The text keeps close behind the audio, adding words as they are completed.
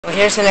Well,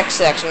 here's the next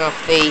section of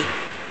the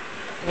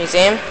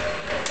museum.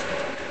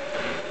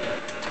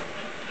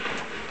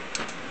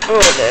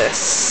 Oh, the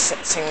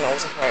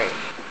signals are very...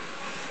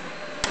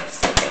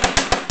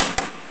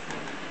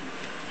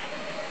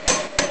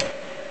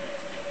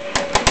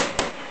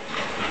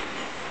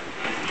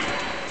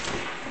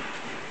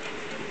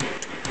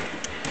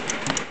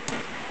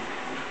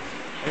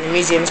 And the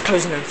museum's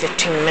closing in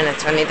 15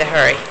 minutes, I need to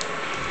hurry.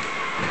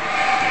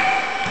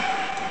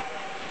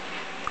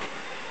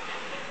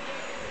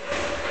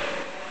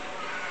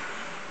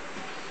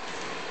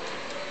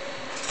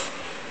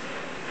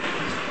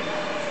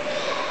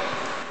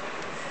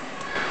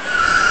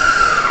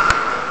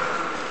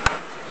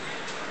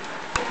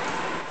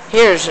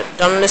 Here's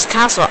Dunluce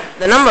Castle.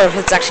 The number of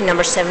it's actually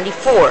number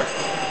 74.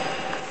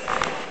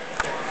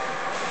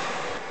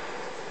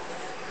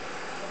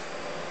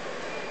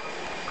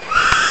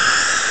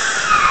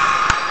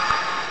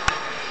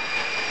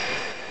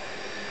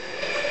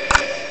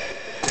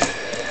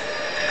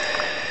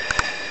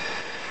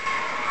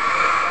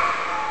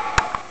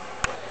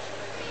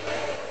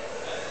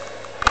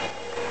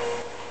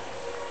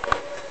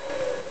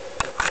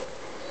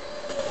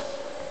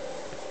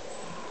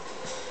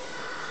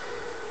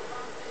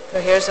 So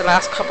here's the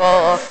last couple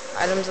of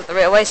items at the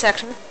railway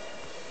section.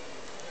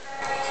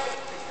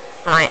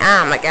 And I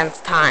am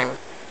against time.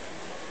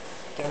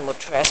 Again, we'll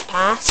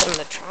trespass on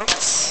the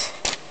tracks.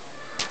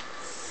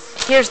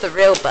 Here's the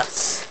rail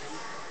bus.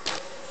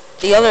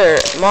 The other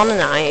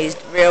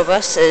modernised rail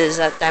bus is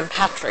at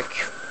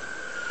Downpatrick.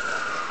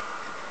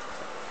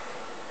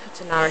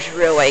 That's an Irish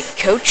railway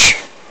coach.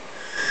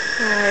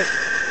 I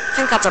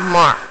think that's a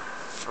Mark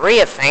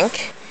III, I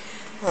think.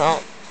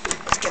 Well,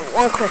 let's give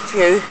one quick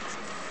view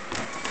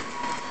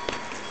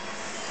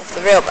of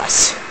the rail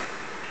bus.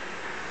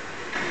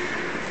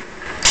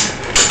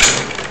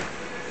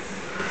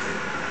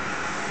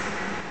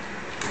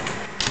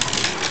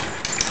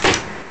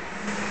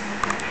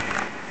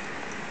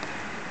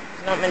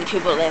 There's not many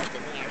people left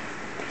in here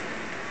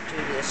due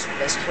to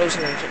this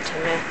closing in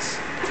 15 minutes.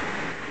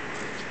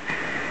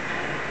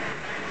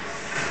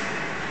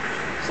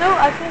 So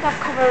I think I've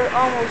covered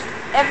almost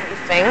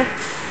everything.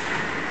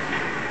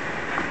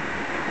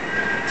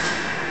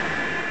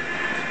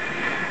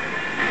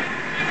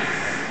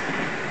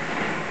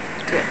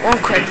 One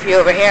quick view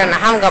over here, and I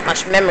haven't got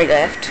much memory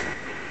left.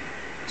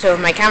 So if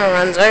my camera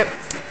runs out,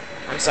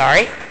 I'm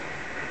sorry.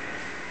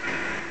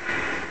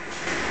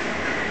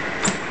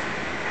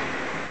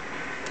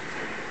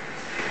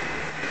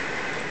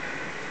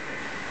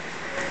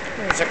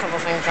 There's a couple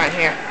things right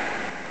here.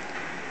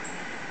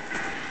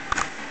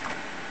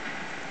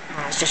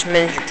 It's just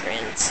miniature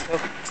trains.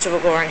 So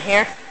we'll go around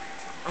here.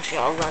 Actually,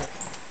 I'll run.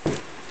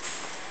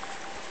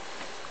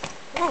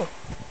 Oh,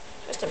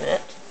 just a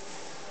minute.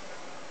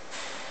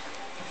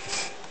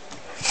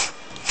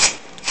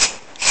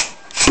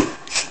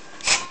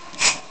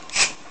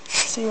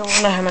 See, I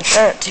wonder how much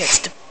air it takes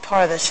to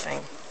power this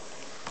thing.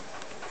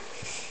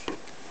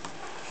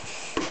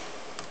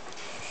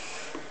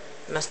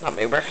 Must not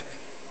be working.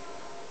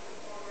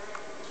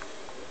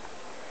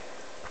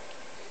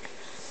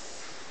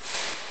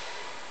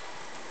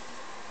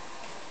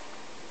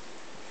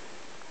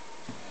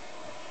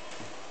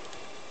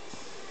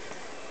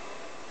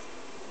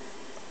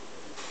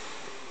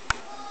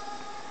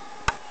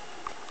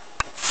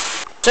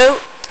 So,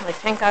 I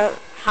think I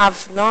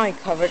have now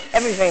covered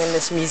everything in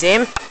this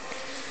museum.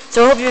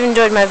 So I hope you've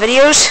enjoyed my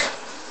videos,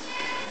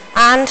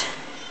 and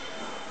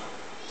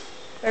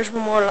there's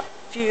one more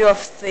view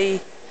of the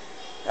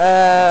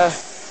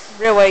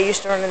railway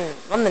used to run in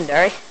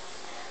Londonderry.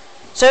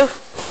 So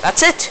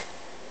that's it.